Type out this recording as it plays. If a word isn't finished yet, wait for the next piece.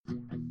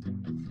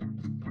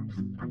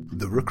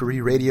The Rookery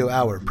Radio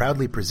Hour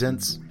proudly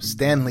presents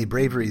Stanley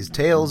Bravery's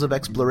Tales of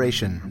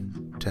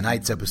Exploration.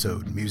 Tonight's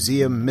episode,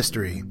 Museum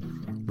Mystery,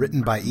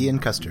 written by Ian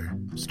Custer,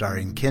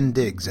 starring Ken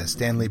Diggs as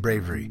Stanley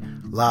Bravery,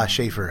 La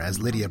Schaefer as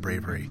Lydia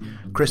Bravery,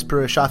 Chris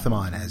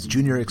Purushothaman as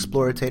Junior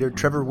Explorator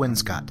Trevor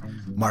Winscott,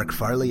 Mark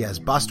Farley as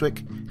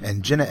Bostwick,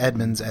 and Jenna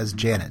Edmonds as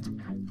Janet.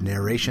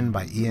 Narration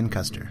by Ian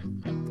Custer.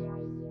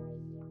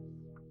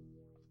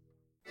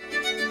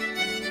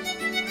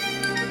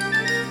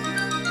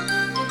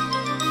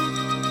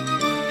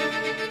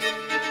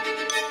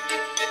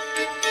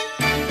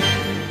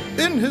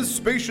 In his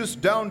spacious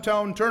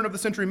downtown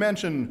turn-of-the-century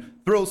mansion,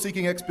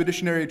 thrill-seeking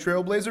expeditionary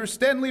trailblazer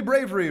Stanley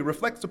Bravery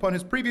reflects upon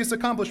his previous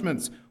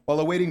accomplishments while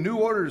awaiting new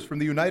orders from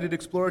the United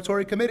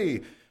Exploratory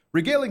Committee,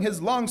 regaling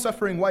his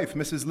long-suffering wife,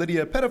 Mrs.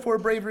 Lydia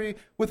Pettifor Bravery,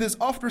 with his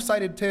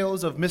oft-recited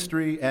tales of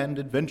mystery and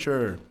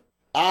adventure.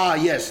 Ah,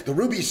 yes, the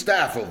ruby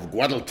staff of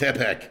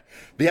Guadaltepec,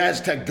 the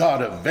Aztec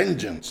god of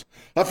vengeance.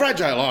 A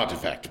fragile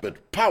artifact,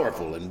 but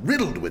powerful and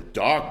riddled with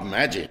dark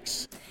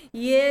magics.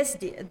 Yes,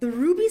 dear, the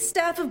ruby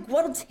staff of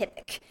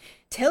Guadaltepec.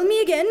 Tell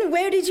me again,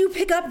 where did you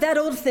pick up that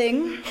old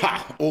thing?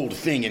 Ha! Old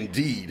thing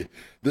indeed.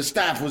 The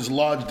staff was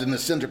lodged in the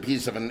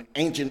centerpiece of an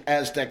ancient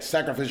Aztec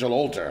sacrificial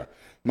altar.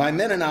 My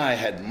men and I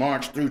had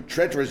marched through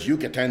treacherous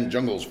Yucatan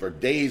jungles for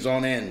days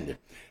on end,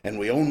 and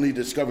we only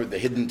discovered the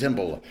hidden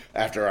temple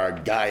after our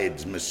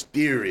guide's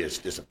mysterious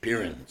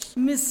disappearance.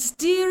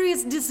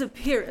 Mysterious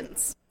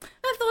disappearance?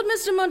 I thought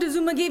Mr.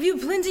 Montezuma gave you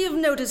plenty of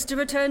notice to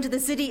return to the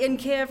city and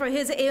care for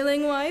his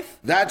ailing wife.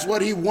 That's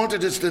what he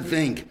wanted us to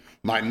think.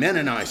 My men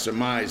and I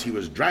surmise he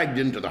was dragged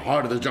into the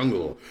heart of the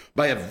jungle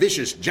by a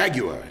vicious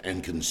jaguar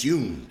and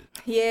consumed.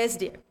 Yes,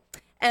 dear.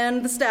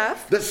 And the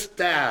staff? The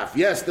staff,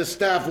 yes, the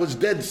staff was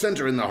dead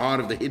center in the heart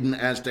of the hidden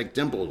Aztec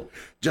temple,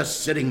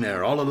 just sitting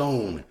there all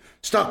alone,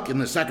 stuck in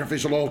the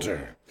sacrificial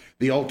altar.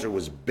 The altar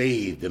was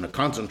bathed in a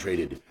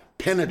concentrated,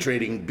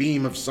 penetrating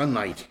beam of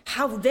sunlight.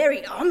 How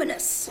very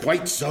ominous.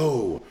 Quite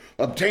so.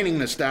 Obtaining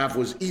the staff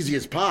was easy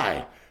as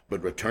pie,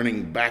 but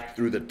returning back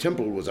through the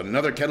temple was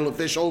another kettle of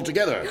fish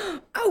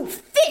altogether. Oh,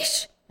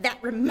 fish! That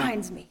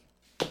reminds me.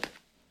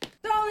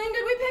 Darling,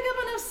 did we pick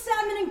up enough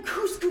salmon and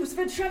couscous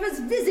for Trevor's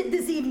visit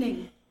this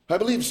evening? I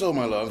believe so,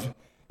 my love.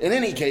 In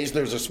any case,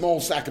 there's a small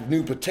sack of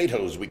new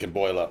potatoes we could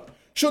boil up,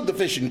 should the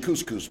fish and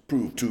couscous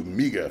prove too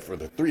meager for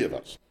the three of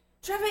us.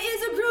 Trevor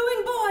is a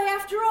growing boy,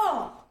 after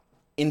all.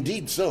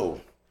 Indeed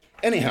so.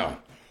 Anyhow,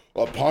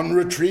 upon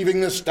retrieving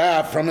the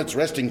staff from its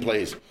resting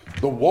place,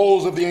 the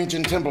walls of the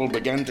ancient temple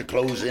began to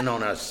close in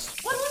on us.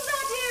 What was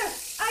that, dear?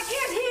 I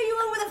can't hear you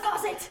over the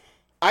faucet.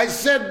 I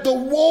said the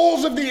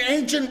walls of the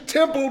ancient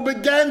temple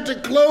began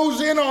to close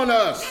in on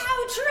us.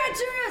 How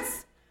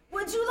treacherous!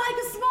 Would you like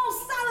a small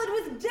salad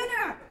with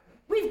dinner?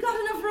 We've got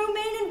enough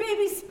romaine and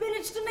baby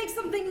spinach to make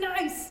something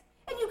nice.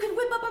 And you can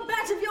whip up a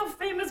batch of your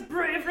famous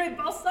Bravery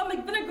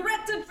balsamic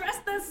vinaigrette to dress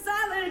the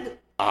salad.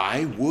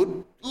 I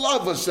would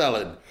love a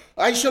salad.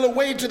 I shall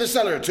away to the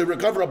cellar to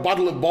recover a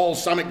bottle of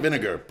balsamic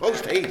vinegar.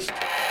 Post haste.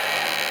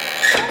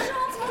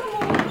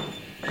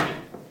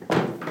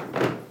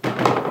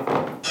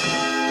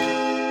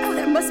 Oh,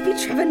 there must be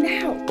Trevor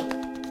now.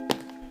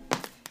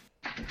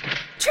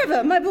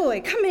 Trevor, my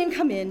boy, come in,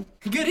 come in.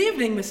 Good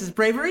evening, Mrs.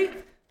 Bravery.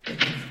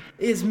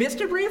 Is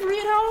Mr. Bravery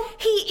at home?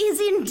 He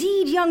is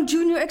indeed, young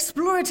junior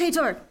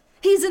explorator.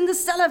 He's in the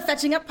cellar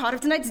fetching up part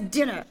of tonight's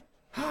dinner.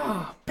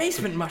 Oh,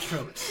 basement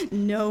mushrooms.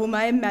 No,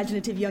 my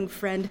imaginative young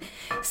friend.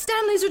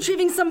 Stanley's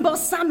retrieving some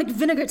balsamic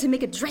vinegar to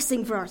make a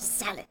dressing for our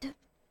salad.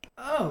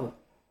 Oh,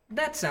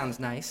 that sounds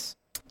nice.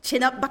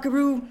 Chin up,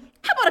 buckaroo.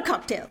 How about a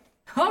cocktail?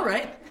 All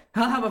right.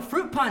 I'll have a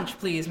fruit punch,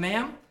 please,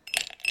 ma'am.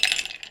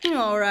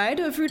 All right,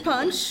 a fruit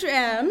punch,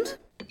 and...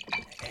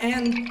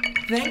 And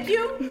thank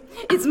you?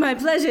 It's my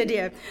pleasure,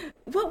 dear.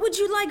 What would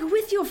you like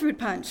with your fruit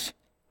punch?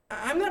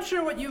 I'm not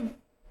sure what you...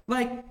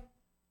 like,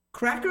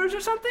 crackers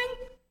or something?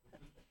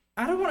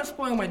 I don't want to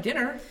spoil my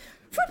dinner.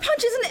 Fruit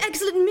punch is an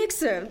excellent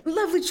mixer.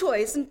 Lovely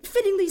choice and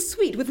fittingly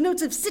sweet with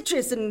notes of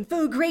citrus and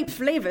faux grape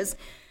flavors.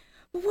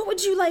 What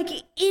would you like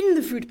in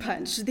the fruit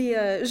punch?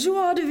 The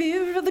joie de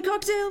vivre of the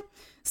cocktail?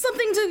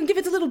 Something to give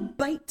it a little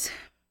bite.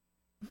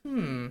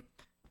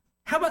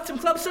 How about some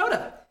club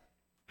soda?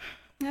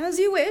 As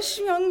you wish,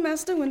 young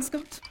Master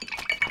Winscott.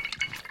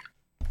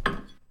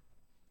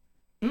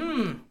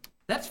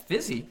 That's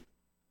fizzy.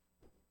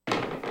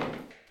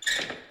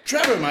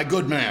 Trevor, my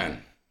good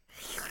man.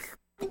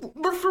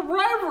 Mr.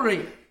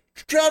 Bravery!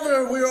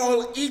 Trevor, we're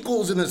all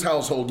equals in this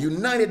household,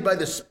 united by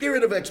the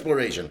spirit of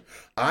exploration.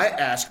 I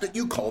ask that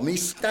you call me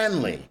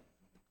Stanley.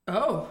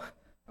 Oh,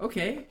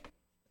 okay.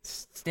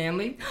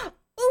 Stanley?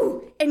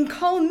 Ooh, and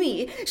call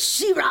me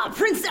She-Ra,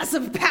 Princess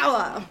of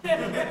Power.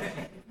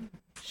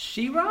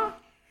 She-Ra?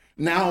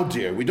 Now,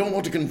 dear, we don't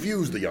want to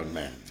confuse the young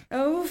man.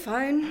 Oh,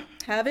 fine.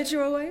 Have it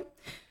your way.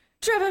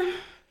 Trevor,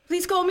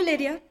 please call me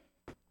Lydia.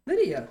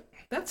 Lydia,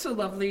 that's a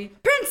lovely...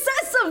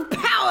 Princess of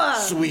Power!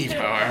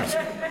 Sweetheart.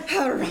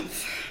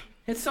 Harumph.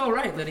 It's all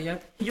right, Lydia.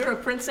 You're a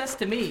princess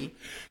to me.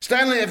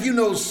 Stanley, if you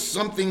know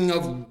something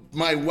of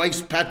my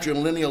wife's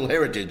patrilineal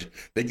heritage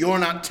that you're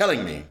not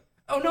telling me.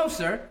 Oh, no,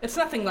 sir. It's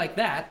nothing like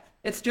that.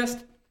 It's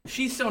just,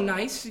 she's so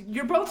nice,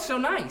 you're both so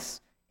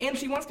nice. And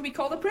she wants to be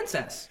called a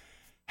princess.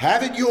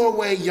 Have it your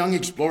way, young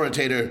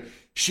explorator.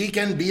 She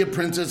can be a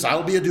princess,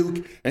 I'll be a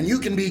duke, and you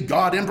can be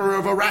God Emperor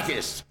of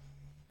Arrakis.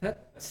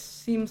 That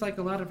seems like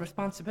a lot of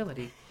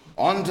responsibility.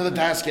 On to the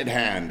task at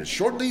hand.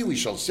 Shortly we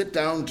shall sit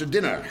down to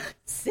dinner.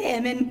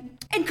 Salmon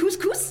and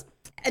couscous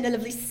and a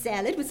lovely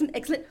salad with some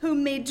excellent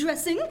homemade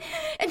dressing.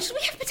 And should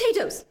we have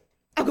potatoes?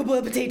 I'll go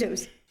boil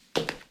potatoes.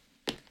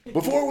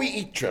 Before we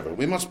eat, Trevor,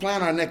 we must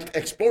plan our next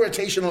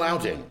explorational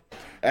outing.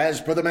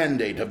 As per the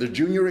mandate of the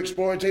Junior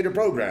Explorator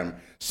Program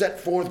set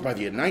forth by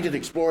the United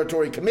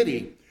Exploratory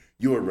Committee,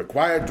 you are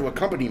required to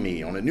accompany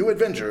me on a new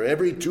adventure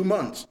every 2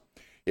 months.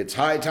 It's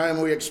high time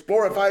we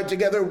explorify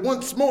together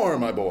once more,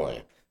 my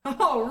boy.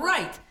 All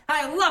right!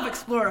 I love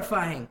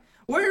explorifying!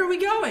 Where are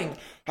we going?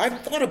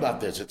 I've thought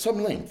about this at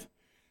some length.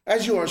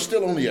 As you are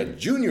still only a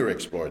junior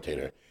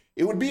explorator,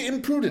 it would be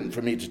imprudent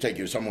for me to take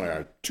you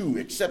somewhere too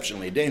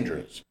exceptionally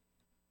dangerous.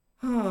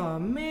 Oh,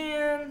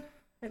 man.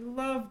 I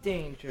love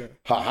danger.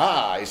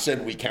 Ha-ha, I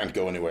said we can't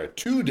go anywhere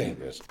too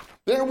dangerous.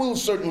 There will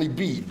certainly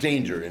be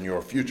danger in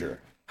your future.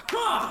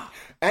 Ha!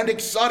 And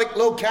exotic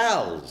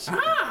locales.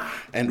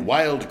 Ah! And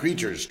wild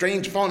creatures,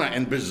 strange fauna,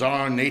 and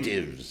bizarre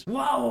natives.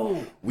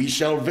 Whoa! We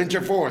shall venture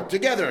forth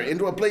together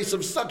into a place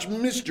of such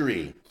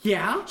mystery.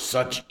 Yeah?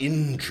 Such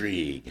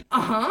intrigue.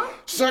 Uh-huh.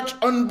 Such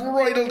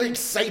unbridled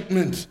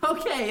excitement.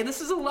 Okay,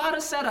 this is a lot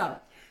of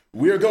setup.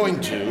 We're going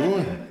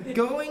to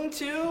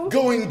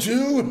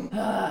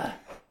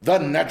the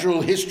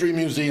Natural History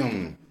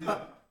Museum.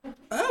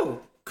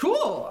 Oh,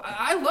 cool.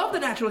 I love the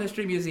Natural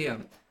History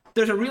Museum.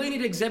 There's a really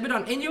neat exhibit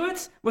on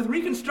Inuits with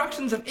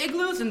reconstructions of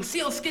igloos and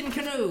sealskin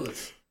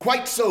canoes.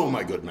 Quite so,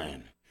 my good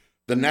man.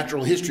 The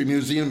Natural History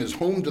Museum is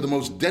home to the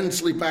most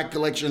densely packed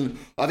collection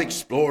of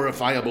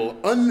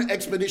explorifiable,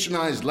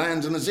 unexpeditionized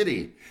lands in the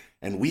city.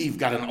 And we've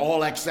got an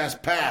all-access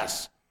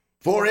pass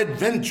for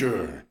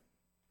adventure.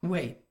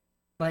 Wait,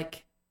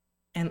 like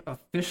an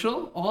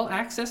official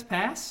all-access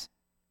pass?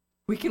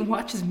 We can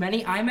watch as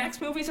many IMAX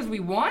movies as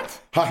we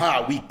want?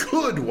 Haha, we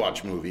could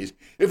watch movies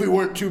if we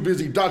weren't too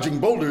busy dodging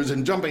boulders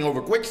and jumping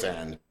over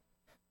quicksand.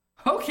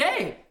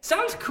 Okay,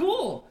 sounds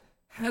cool.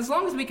 As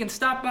long as we can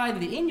stop by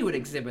the Inuit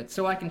exhibit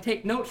so I can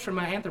take notes from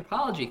my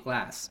anthropology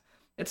class.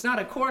 It's not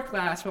a core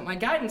class, but my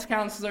guidance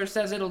counselor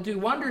says it'll do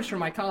wonders for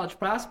my college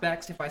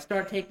prospects if I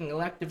start taking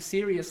electives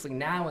seriously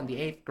now in the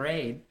 8th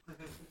grade.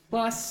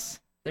 Plus,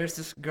 there's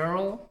this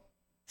girl,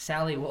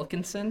 Sally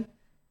Wilkinson,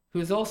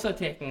 who's also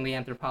taking the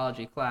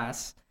anthropology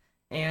class,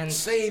 and...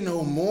 Say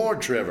no more,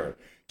 Trevor.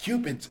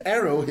 Cupid's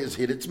arrow has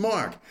hit its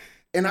mark,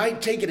 and I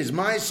take it as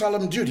my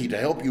solemn duty to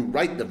help you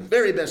write the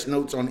very best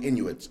notes on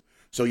Inuits,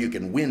 so you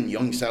can win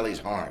young Sally's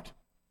heart.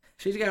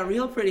 She's got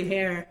real pretty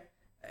hair,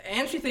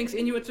 and she thinks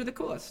Inuits are the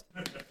coolest.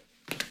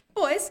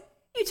 Boys,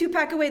 you two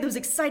pack away those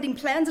exciting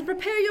plans and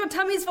prepare your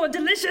tummies for a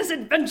delicious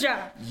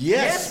adventure.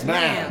 Yes,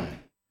 ma'am.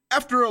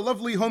 After a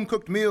lovely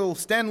home-cooked meal,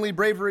 Stanley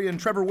Bravery and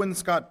Trevor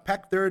Winscott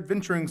pack their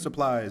adventuring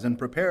supplies and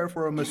prepare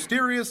for a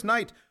mysterious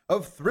night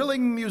of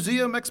thrilling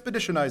museum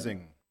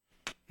expeditionizing.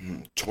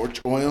 Torch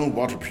oil,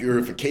 water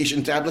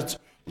purification tablets,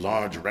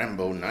 large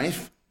Rambo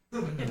knife.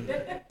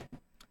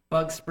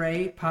 Bug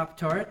spray,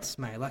 Pop-Tarts,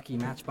 my lucky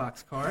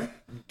Matchbox car.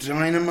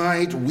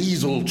 Dynamite,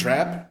 weasel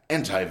trap,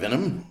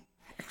 anti-venom.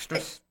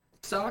 Extra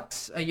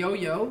socks, a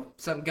yo-yo,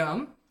 some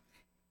gum.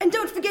 And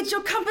don't forget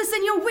your compass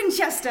and your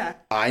Winchester.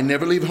 I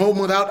never leave home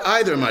without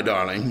either, my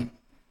darling.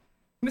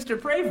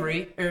 Mr.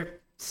 Bravery,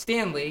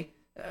 Stanley,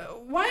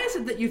 why is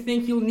it that you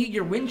think you'll need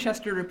your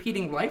Winchester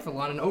repeating rifle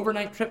on an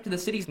overnight trip to the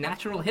city's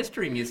Natural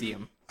History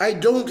Museum? I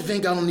don't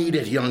think I'll need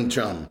it, young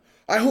chum.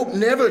 I hope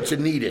never to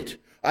need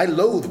it. I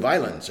loathe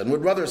violence and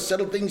would rather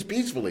settle things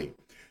peacefully.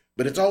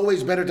 But it's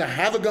always better to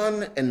have a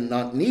gun and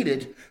not need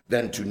it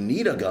than to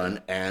need a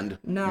gun and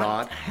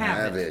not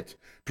have it.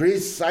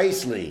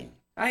 Precisely.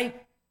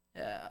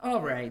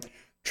 All right.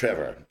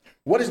 Trevor,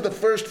 what is the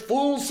first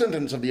full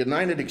sentence of the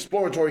United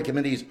Exploratory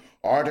Committee's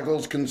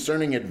Articles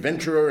Concerning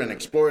Adventurer and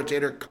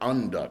Explorator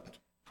Conduct?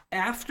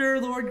 After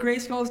Lord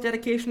Greyskull's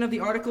dedication of the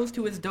articles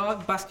to his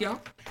dog, Bastion.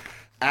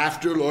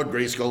 After Lord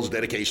Greyskull's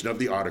dedication of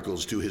the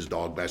articles to his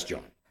dog,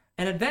 Bastion.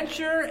 An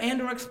adventurer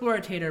and/or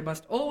explorator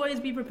must always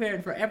be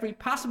prepared for every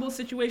possible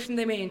situation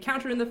they may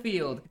encounter in the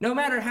field, no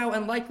matter how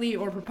unlikely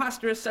or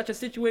preposterous such a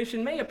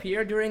situation may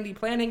appear during the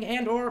planning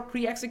and/or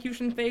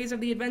pre-execution phase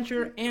of the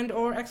adventure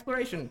and/or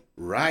exploration.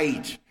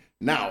 Right.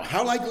 Now,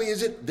 how likely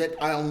is it that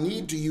I'll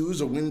need to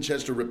use a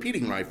Winchester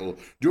repeating rifle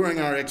during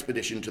our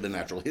expedition to the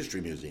Natural History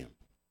Museum?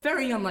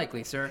 Very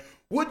unlikely, sir.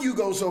 Would you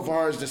go so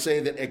far as to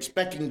say that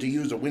expecting to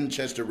use a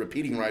Winchester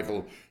repeating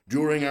rifle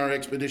during our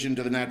expedition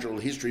to the Natural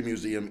History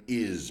Museum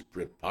is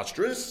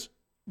preposterous?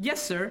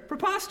 Yes, sir.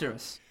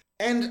 Preposterous.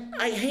 And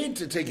I hate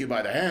to take you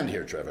by the hand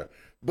here, Trevor,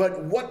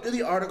 but what do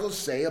the articles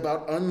say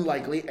about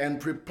unlikely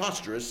and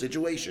preposterous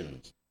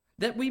situations?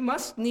 That we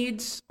must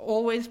needs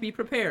always be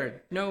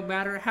prepared, no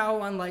matter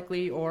how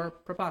unlikely or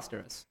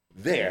preposterous.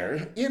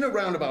 There, in a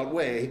roundabout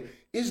way,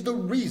 is the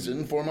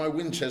reason for my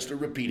Winchester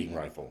repeating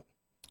rifle.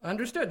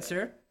 Understood,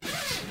 sir.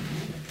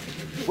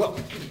 Well,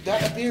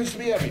 that appears to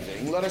be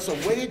everything. Let us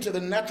away to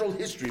the Natural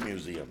History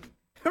Museum.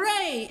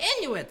 Hooray,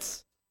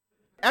 Inuits!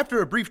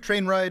 After a brief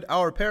train ride,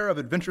 our pair of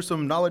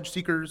adventuresome knowledge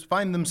seekers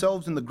find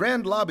themselves in the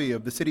grand lobby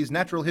of the city's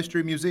Natural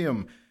History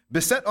Museum,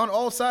 beset on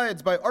all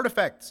sides by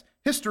artifacts,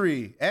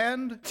 history,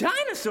 and...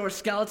 Dinosaur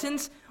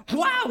skeletons?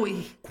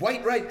 Wowie!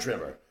 Quite right,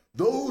 Trevor.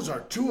 Those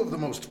are two of the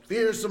most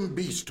fearsome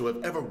beasts to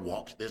have ever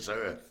walked this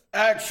earth.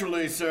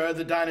 Actually, sir,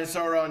 the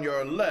dinosaur on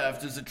your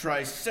left is a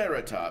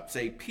triceratops,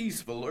 a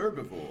peaceful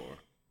herbivore.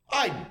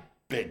 I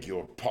beg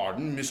your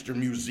pardon, Mr.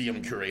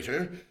 Museum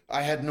Curator.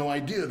 I had no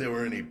idea there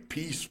were any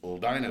peaceful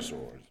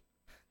dinosaurs.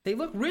 They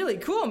look really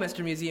cool,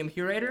 Mr. Museum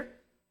Curator.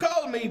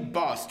 Call me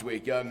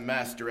Bostwick, young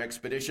master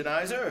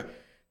expeditionizer.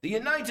 The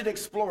United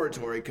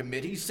Exploratory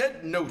Committee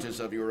sent notice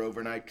of your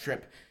overnight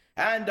trip,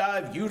 and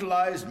I've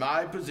utilized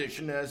my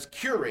position as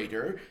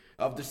curator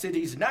of the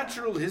city's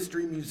Natural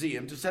History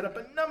Museum to set up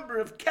a number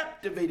of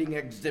captivating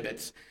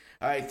exhibits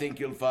I think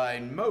you'll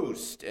find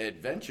most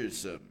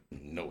adventuresome.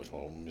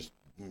 Know-it-all, Mr.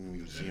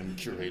 Museum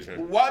Curator.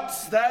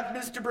 What's that,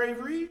 Mr.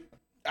 Bravery?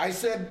 I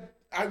said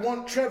I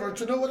want Trevor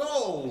to know it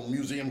all,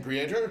 Museum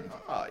Creator.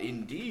 Ah,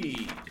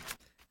 indeed.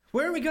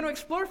 Where are we going to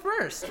explore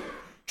first?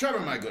 Trevor,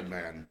 my good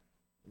man,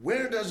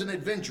 where does an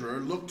adventurer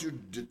look to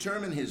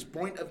determine his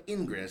point of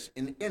ingress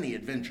in any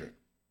adventure?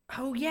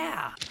 Oh,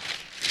 yeah.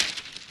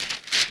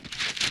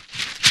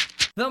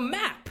 The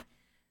map!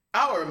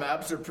 Our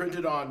maps are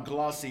printed on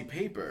glossy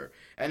paper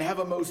and have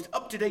a most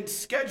up-to-date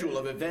schedule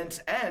of events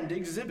and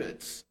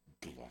exhibits.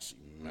 Glossy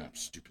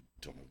maps, stupid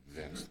dumb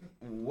events.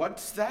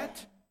 What's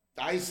that?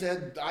 I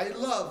said I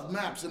love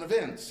maps and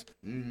events.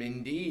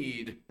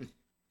 Indeed.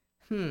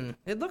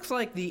 It looks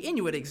like the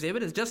Inuit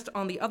exhibit is just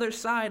on the other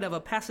side of a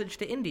passage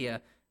to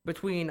India,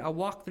 between a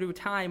walk through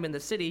time in the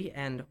city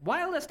and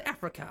wildest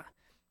Africa.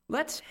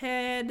 Let's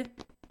head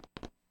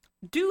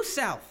due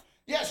south.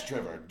 Yes,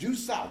 Trevor, due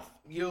south.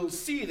 You'll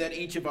see that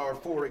each of our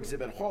 4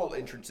 exhibit hall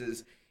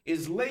entrances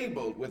is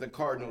labeled with a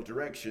cardinal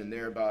direction,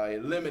 thereby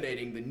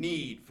eliminating the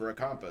need for a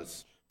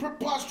compass.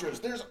 Preposterous.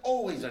 There's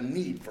always a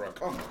need for a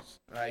compass.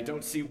 I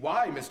don't see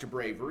why, Mr.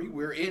 Bravery.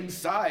 We're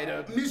inside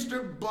a...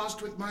 Mr.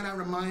 Bostwick, might I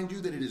remind you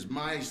that it is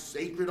my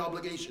sacred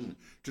obligation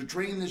to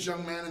train this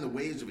young man in the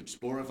ways of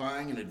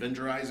explorifying and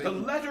adventurizing? The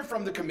letter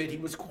from the committee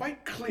was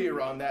quite clear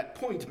on that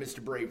point, Mr.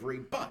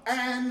 Bravery, but...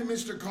 And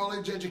Mr.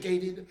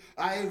 College-educated,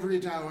 ivory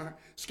tower,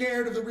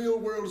 scared of the real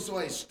world, so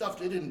I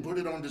stuffed it and put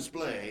it on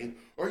display.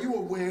 Are you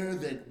aware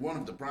that one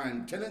of the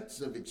prime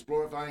tenets of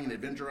explorifying and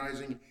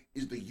adventurizing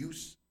is the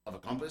use of a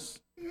compass?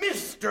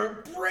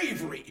 Mr.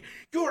 Bravery,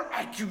 your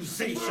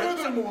accusations...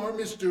 Furthermore,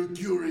 Mr.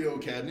 Curio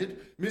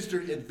Cabinet,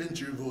 Mr.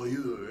 Adventure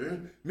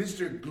Voyeur,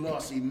 Mr.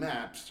 Glossy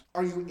Maps,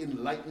 are you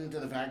enlightened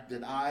to the fact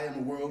that I am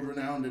a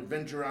world-renowned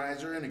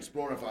adventurizer and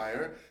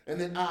explorifier,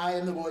 and that I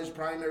am the boy's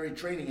primary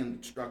training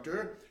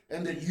instructor,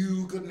 and that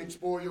you couldn't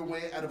explore your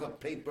way out of a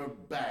paper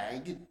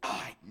bag?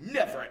 I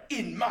never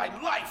in my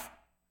life...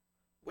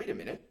 Wait a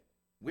minute.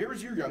 Where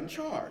is your young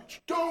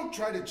charge? Don't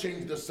try to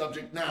change the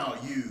subject now,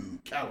 you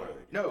coward.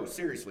 No,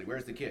 seriously,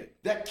 where's the kid?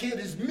 That kid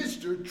is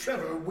Mr.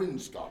 Trevor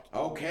Winscott.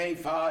 Okay,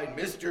 fine.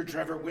 Mr.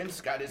 Trevor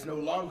Winscott is no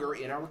longer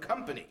in our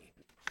company.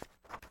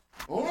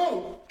 Oh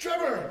no!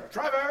 Trevor!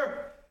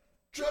 Trevor!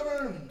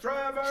 Trevor!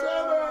 Trevor!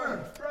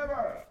 Trevor!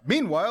 Trevor!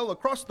 Meanwhile,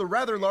 across the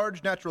rather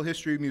large Natural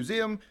History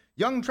Museum,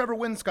 young Trevor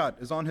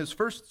Winscott is on his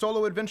first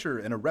solo adventure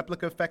in a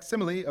replica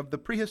facsimile of the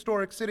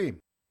prehistoric city.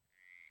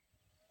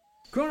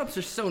 Grown-ups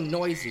are so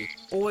noisy,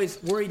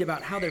 always worried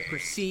about how they're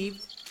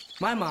perceived.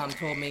 My mom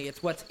told me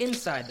it's what's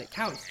inside that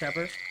counts,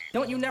 Trevor.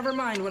 Don't you never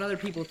mind what other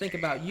people think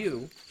about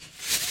you.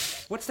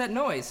 What's that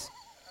noise?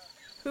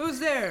 Who's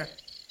there?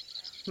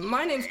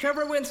 My name's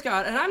Trevor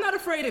Winscott, and I'm not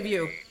afraid of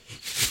you.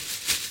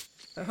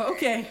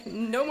 Okay,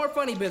 no more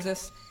funny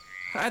business.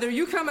 Either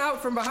you come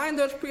out from behind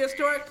those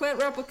prehistoric plant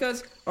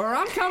replicas, or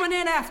I'm coming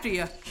in after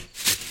you.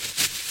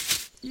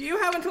 You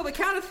have until the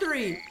count of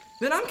 3,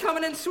 then I'm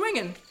coming in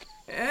swinging.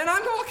 And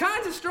I'm all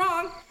kinds of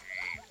strong.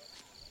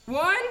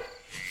 1,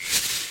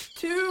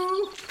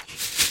 2,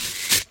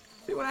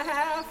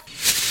 2.5.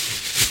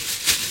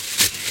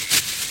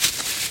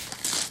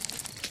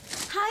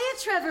 Hiya,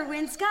 Trevor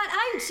Winscott.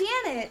 I'm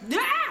Janet.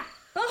 Ah!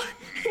 Oh,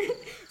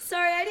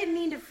 sorry, I didn't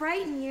mean to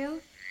frighten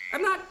you.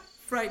 I'm not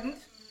frightened.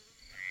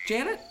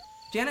 Janet?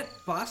 Janet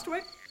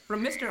Bostwick?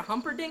 From Mr.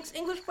 Humperdinck's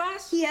English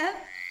class? Yep.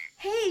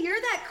 Hey, you're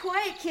that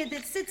quiet kid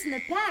that sits in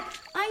the back.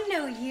 I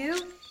know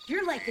you.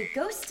 You're like a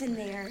ghost in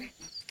there.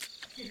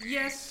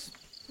 Yes.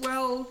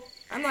 Well,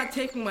 I'm not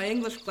taking my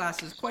English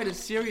classes quite as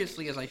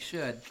seriously as I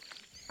should.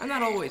 I'm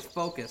not always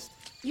focused.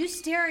 You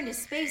stare into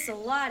space a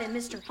lot in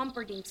Mr.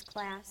 Humperdinck's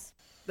class.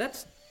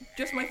 That's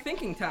just my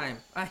thinking time.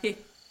 I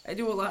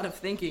do a lot of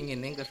thinking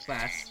in English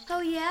class.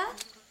 Oh, yeah?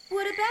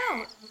 What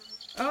about?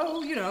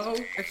 Oh, you know,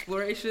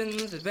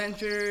 explorations,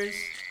 adventures.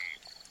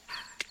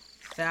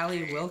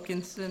 Sally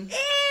Wilkinson.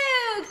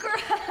 Ew,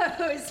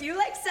 gross. You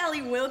like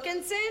Sally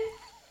Wilkinson?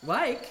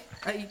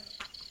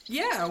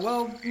 Yeah,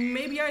 well,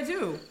 maybe I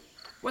do.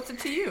 What's it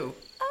to you?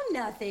 Oh,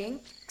 nothing.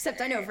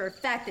 Except I know for a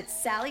fact that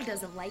Sally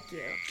doesn't like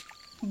you.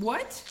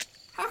 What?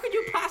 How could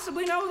you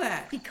possibly know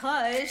that?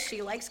 Because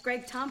she likes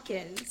Greg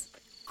Tompkins.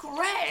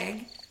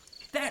 Greg?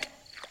 That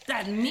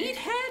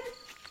meathead?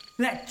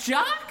 That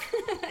jock?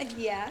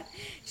 Yeah,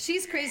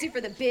 she's crazy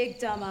for the big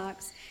dumb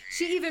ox.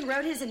 She even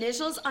wrote his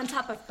initials on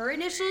top of her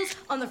initials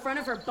on the front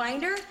of her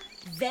binder,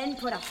 then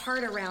put a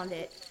heart around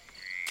it.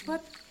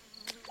 But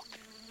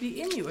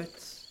the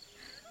Inuits.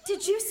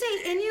 Did you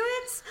say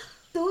Inuits?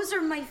 Those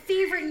are my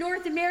favorite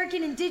North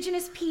American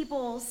indigenous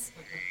peoples.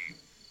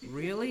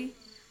 Really?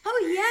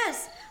 Oh,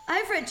 yes.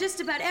 I've read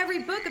just about every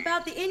book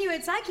about the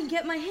Inuits I can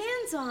get my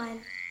hands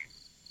on.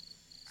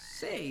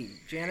 Say,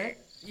 Janet,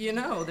 you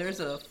know, there's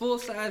a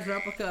full-size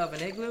replica of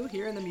an igloo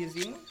here in the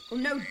museum? Well,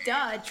 no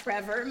duh,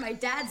 Trevor. My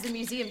dad's the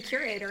museum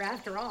curator,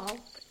 after all.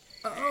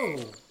 Oh,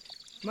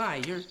 my,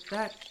 you're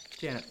that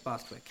Janet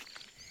Bostwick.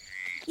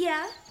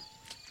 Yeah?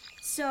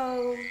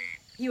 So,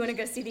 you want to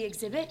go see the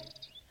exhibit?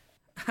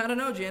 I don't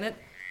know, Janet.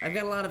 I've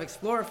got a lot of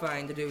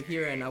explorifying to do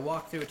here in a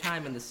walk through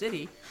time in the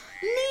city.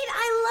 Neat,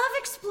 I love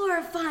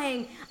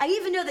explorifying. I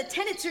even know the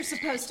tenets you're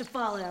supposed to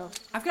follow.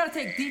 I've got to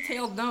take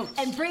detailed notes.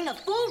 And bring a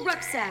full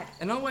rucksack.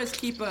 And always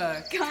keep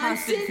a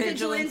Constant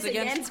vigilance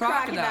against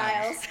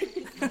crocodiles.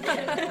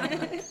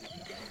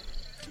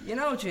 You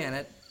know,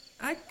 Janet,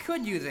 I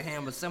could use a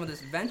hand with some of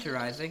this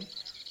venturizing.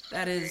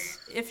 That is,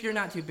 if you're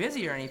not too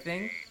busy or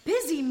anything.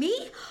 Busy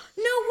me?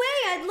 No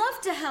way, I'd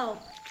love to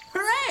help.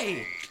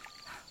 Hooray!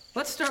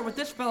 Let's start with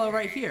this fellow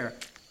right here.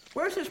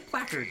 Where's his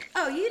placard?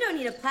 Oh, you don't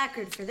need a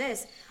placard for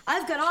this.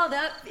 I've got all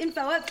the info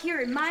up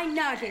here in my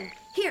noggin.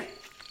 Here,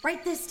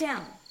 write this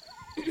down.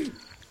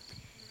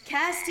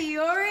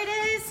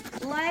 Castiorides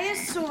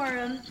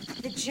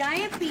lyosorum, the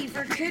giant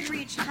beaver could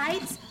reach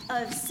heights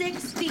of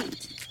 6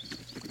 feet.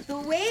 The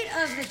weight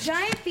of the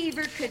giant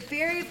beaver could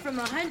vary from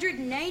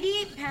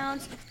 198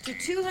 pounds to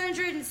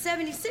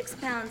 276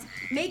 pounds,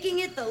 making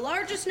it the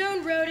largest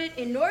known rodent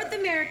in North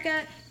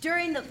America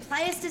during the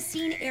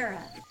Pleistocene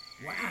era.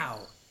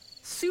 Wow,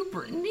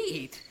 super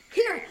neat.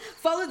 Here,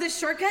 follow this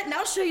shortcut and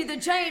I'll show you the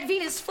giant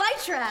Venus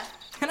flytrap.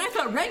 And I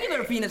thought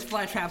regular Venus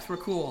flytraps were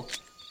cool.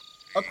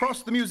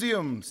 Across the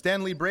museum,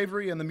 Stanley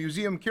Bravery and the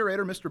museum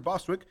curator, Mr.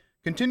 Bostwick,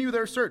 continue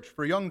their search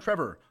for young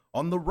Trevor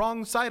on the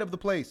wrong side of the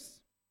place.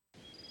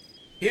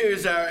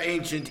 Here's our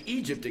ancient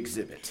Egypt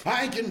exhibit.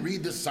 I can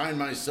read the sign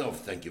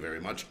myself, thank you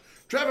very much.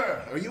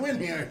 Trevor, are you in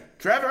here?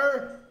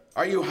 Trevor,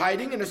 are you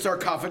hiding in a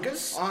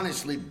sarcophagus?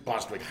 Honestly,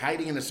 Bostwick,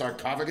 hiding in a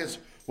sarcophagus?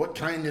 What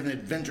kind of an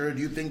adventurer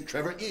do you think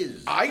Trevor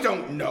is? I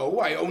don't know.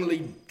 I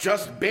only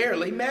just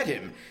barely met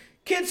him.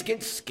 Kids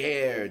get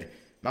scared.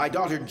 My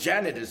daughter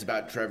Janet is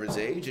about Trevor's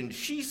age, and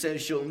she says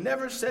she'll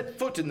never set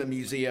foot in the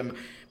museum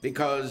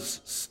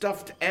because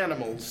stuffed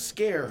animals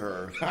scare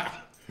her.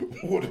 Ha!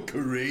 What a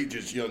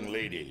courageous young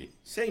lady.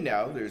 Say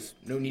now, there's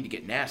no need to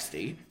get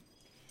nasty.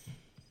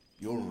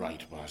 You're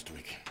right,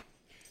 Bostwick.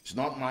 It's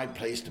not my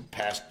place to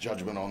pass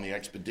judgment on the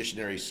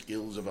expeditionary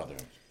skills of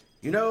others.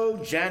 You know,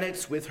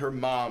 Janet's with her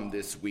mom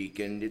this week,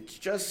 and it's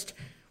just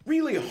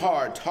really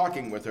hard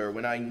talking with her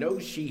when I know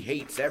she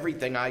hates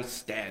everything I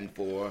stand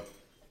for.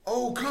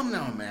 Oh, come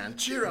now, man.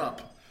 Cheer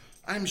up.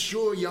 I'm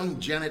sure young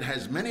Janet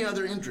has many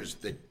other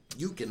interests that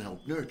you can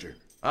help nurture.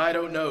 I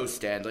don't know,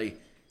 Stanley.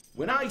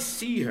 When I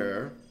see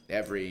her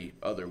every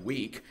other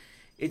week,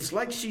 it's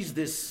like she's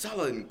this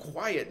sullen,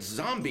 quiet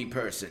zombie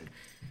person.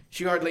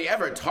 She hardly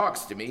ever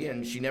talks to me,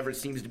 and she never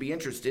seems to be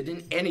interested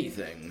in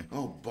anything.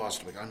 Oh,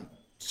 Bostwick, I'm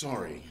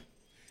sorry.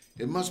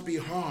 It must be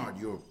hard,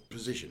 your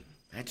position.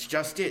 That's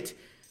just it.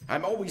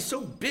 I'm always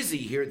so busy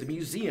here at the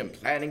museum,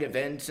 planning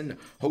events and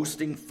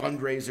hosting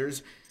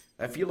fundraisers.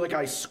 I feel like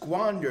I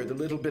squander the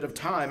little bit of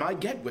time I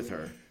get with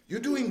her. You're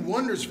doing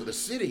wonders for the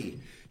city,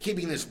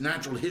 keeping this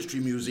natural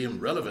history museum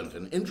relevant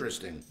and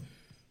interesting.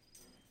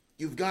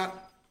 You've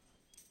got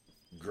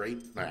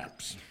great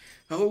maps.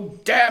 Oh,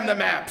 damn the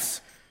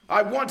maps!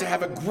 I want to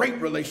have a great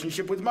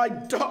relationship with my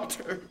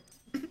daughter.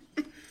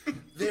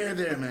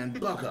 There, man,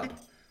 buck up.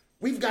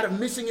 We've got a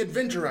missing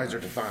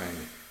adventurizer to find.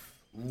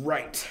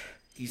 Right.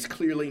 He's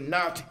clearly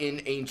not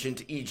in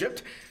ancient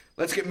Egypt.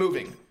 Let's get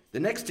moving. The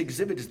next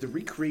exhibit is the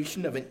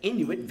recreation of an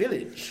Inuit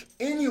village.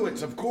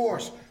 Inuits, of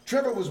course.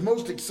 Trevor was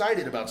most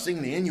excited about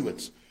seeing the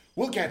Inuits.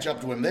 We'll catch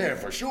up to him there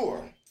for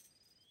sure.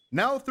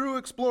 Now through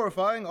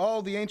explorifying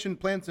all the ancient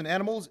plants and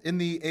animals in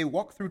the A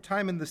Walk Through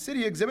Time in the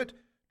City exhibit,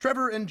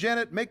 Trevor and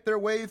Janet make their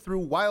way through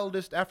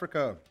wildest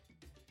Africa.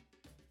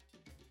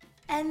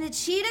 And the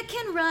cheetah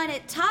can run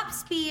at top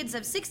speeds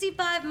of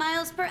 65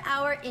 miles per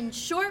hour in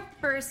short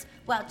bursts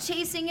while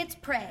chasing its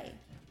prey.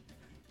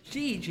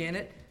 Gee,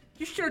 Janet,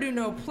 you sure do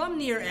know plumb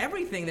near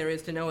everything there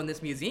is to know in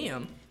this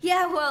museum.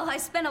 Yeah, well, I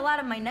spent a lot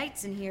of my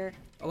nights in here.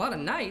 A lot of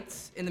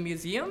nights in the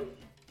museum?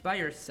 By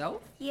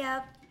yourself?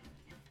 Yep.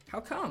 How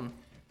come?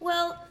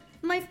 Well,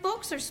 my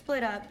folks are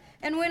split up,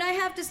 and when I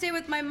have to stay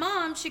with my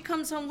mom, she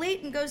comes home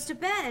late and goes to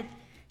bed.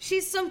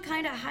 She's some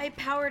kind of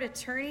high-powered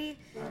attorney,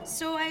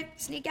 so I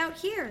sneak out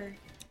here.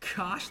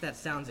 Gosh, that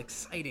sounds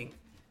exciting.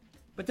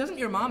 But doesn't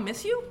your mom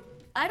miss you?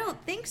 I don't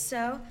think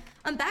so.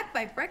 I'm back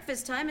by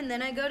breakfast time, and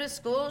then I go to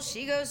school,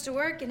 she goes to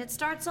work, and it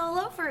starts all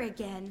over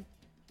again.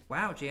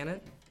 Wow,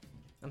 Janet.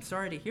 I'm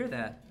sorry to hear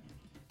that.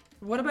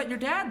 What about your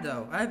dad,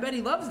 though? I bet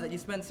he loves that you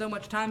spend so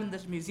much time in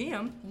this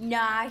museum.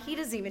 Nah, he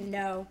doesn't even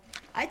know.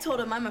 I told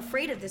him I'm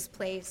afraid of this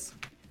place.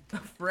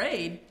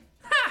 Afraid?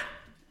 Ha!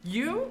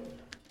 You?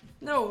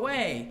 No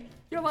way.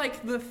 You're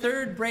like the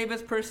third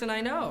bravest person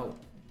I know.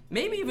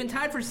 Maybe even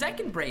tied for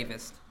second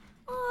bravest.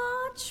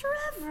 Aw,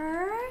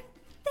 Trevor.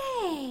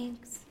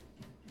 Thanks.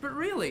 But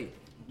really,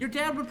 your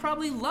dad would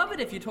probably love it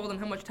if you told him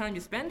how much time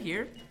you spend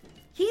here.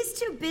 He's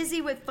too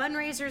busy with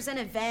fundraisers and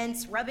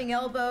events, rubbing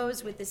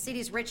elbows with the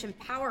city's rich and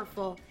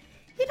powerful.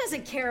 He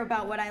doesn't care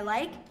about what I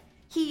like.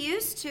 He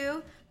used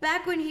to,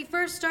 back when he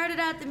first started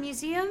at the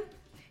museum.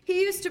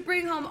 He used to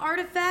bring home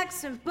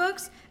artifacts and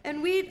books,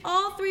 and we'd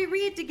all three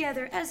read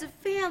together as a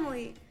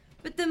family.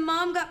 But then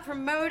Mom got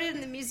promoted,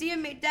 and the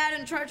museum made Dad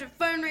in charge of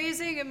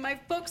fundraising, and my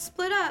folks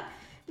split up.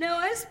 Now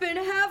I spend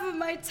half of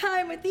my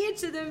time with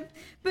each of them,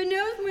 but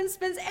no one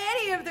spends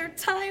any of their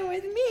time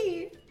with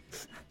me.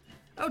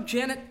 Oh,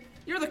 Janet,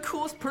 you're the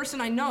coolest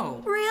person I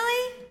know.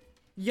 Really?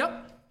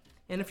 Yup.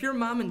 And if your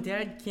mom and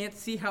dad can't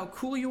see how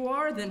cool you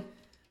are, then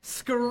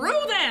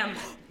screw them!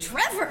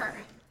 Trevor!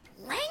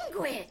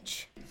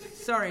 Language!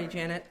 Sorry,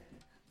 Janet.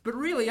 But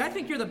really, I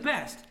think you're the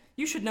best.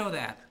 You should know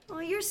that. Oh,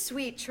 you're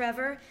sweet,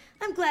 Trevor.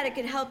 I'm glad I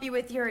could help you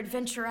with your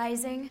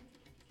adventurizing.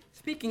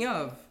 Speaking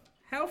of,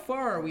 how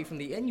far are we from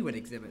the Inuit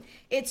exhibit?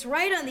 It's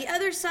right on the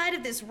other side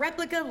of this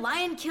replica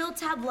lion kill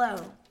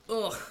tableau.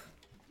 Ugh,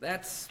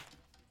 that's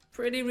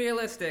pretty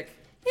realistic.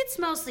 It's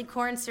mostly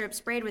corn syrup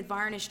sprayed with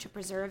varnish to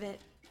preserve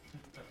it.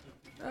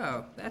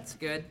 Oh, that's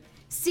good.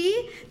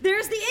 See?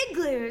 There's the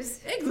igloos.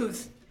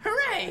 Igloos!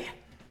 Hooray!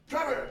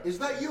 Trevor, is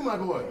that you, my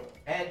boy?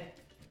 And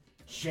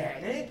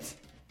Janet?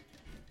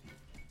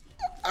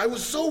 I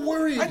was so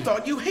worried. I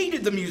thought you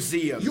hated the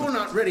museum. You're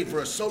not ready for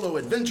a solo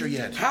adventure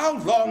yet. How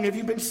long have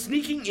you been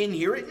sneaking in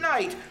here at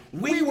night?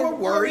 We were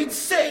worried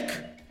sick.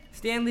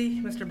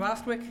 Stanley, Mr.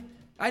 Bostwick,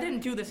 I didn't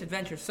do this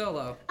adventure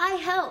solo. I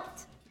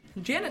helped.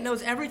 Janet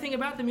knows everything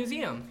about the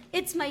museum.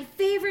 It's my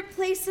favorite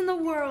place in the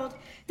world.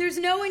 There's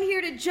no one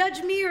here to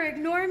judge me or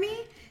ignore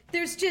me.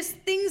 There's just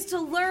things to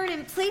learn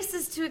and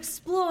places to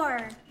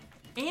explore.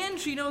 And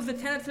she knows the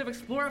tenets of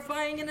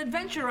explorifying and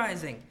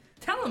adventurizing.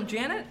 Tell him,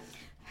 Janet.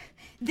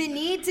 The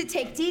need to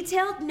take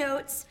detailed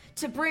notes,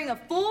 to bring a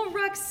full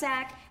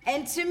rucksack,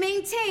 and to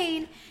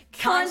maintain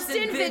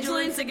constant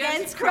vigilance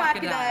against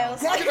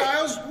crocodiles.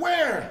 Crocodiles?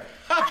 Where?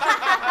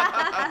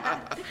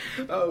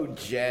 Oh,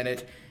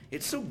 Janet,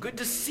 it's so good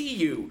to see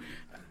you.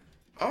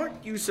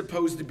 Aren't you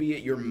supposed to be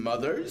at your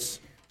mother's?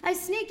 I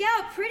sneak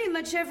out pretty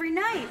much every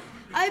night.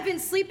 I've been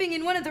sleeping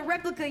in one of the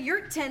replica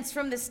yurt tents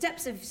from the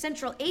Steppes of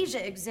Central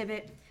Asia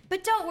exhibit.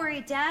 But don't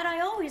worry, Dad,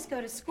 I always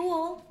go to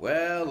school.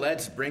 Well,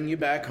 let's bring you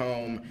back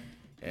home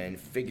and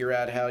figure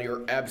out how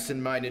your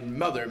absent-minded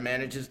mother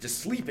manages to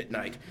sleep at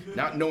night,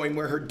 not knowing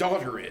where her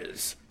daughter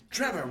is.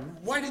 Trevor,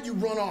 why did you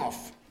run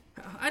off?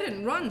 I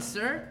didn't run,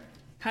 sir.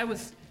 I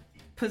was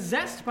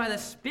possessed by the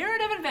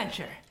spirit of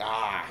adventure.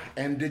 Ah,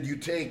 and did you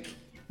take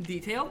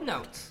Detailed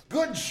notes.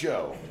 good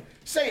show?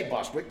 Say,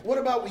 Bostwick, what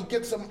about we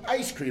get some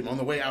ice cream on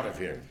the way out of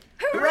here?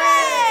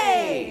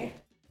 Hooray!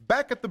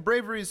 Back at the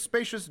Bravery's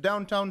spacious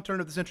downtown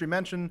turn-of-the-century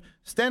mansion,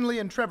 Stanley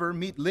and Trevor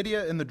meet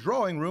Lydia in the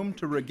drawing room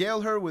to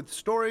regale her with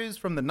stories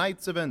from the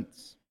night's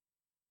events.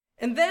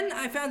 And then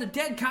I found a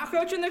dead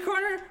cockroach in the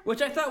corner,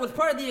 which I thought was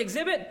part of the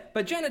exhibit,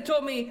 but Janet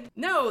told me,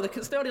 no, the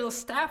custodial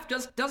staff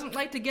just doesn't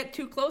like to get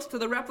too close to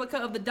the replica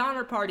of the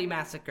Donner Party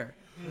massacre.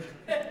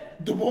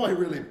 The boy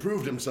really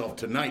proved himself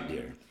tonight,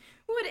 dear.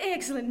 What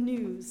excellent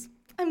news.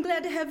 I'm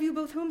glad to have you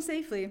both home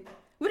safely.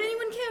 Would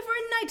anyone care for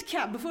a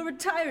nightcap before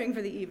retiring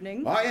for the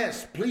evening? Ah,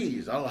 yes,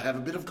 please. I'll have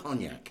a bit of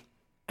cognac.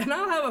 And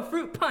I'll have a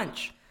fruit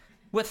punch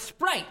with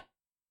Sprite.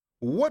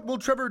 What will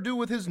Trevor do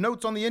with his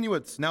notes on the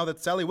Inuits now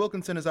that Sally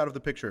Wilkinson is out of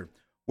the picture?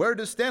 Where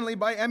does Stanley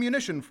buy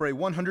ammunition for a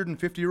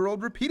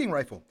 150-year-old repeating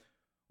rifle?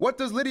 What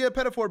does Lydia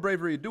Pettifor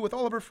Bravery do with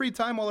all of her free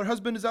time while her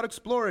husband is out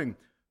exploring?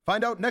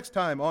 Find out next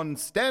time on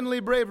Stanley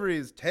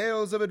Bravery's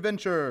Tales of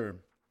Adventure.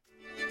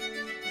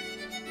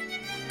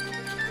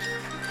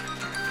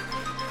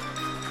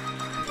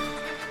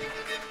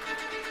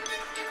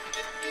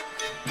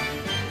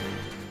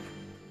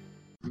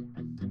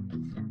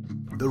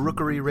 The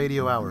Rookery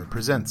Radio Hour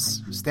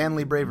presents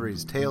Stanley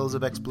Bravery's Tales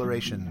of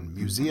Exploration,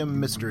 Museum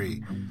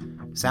Mystery.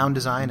 Sound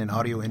design and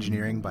audio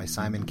engineering by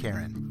Simon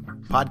Caron.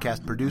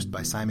 Podcast produced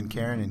by Simon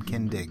Caron and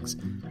Ken Diggs.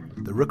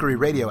 The Rookery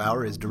Radio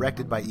Hour is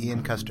directed by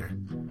Ian Custer.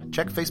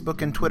 Check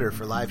Facebook and Twitter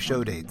for live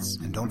show dates,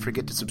 and don't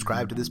forget to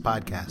subscribe to this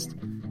podcast.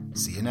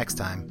 See you next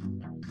time.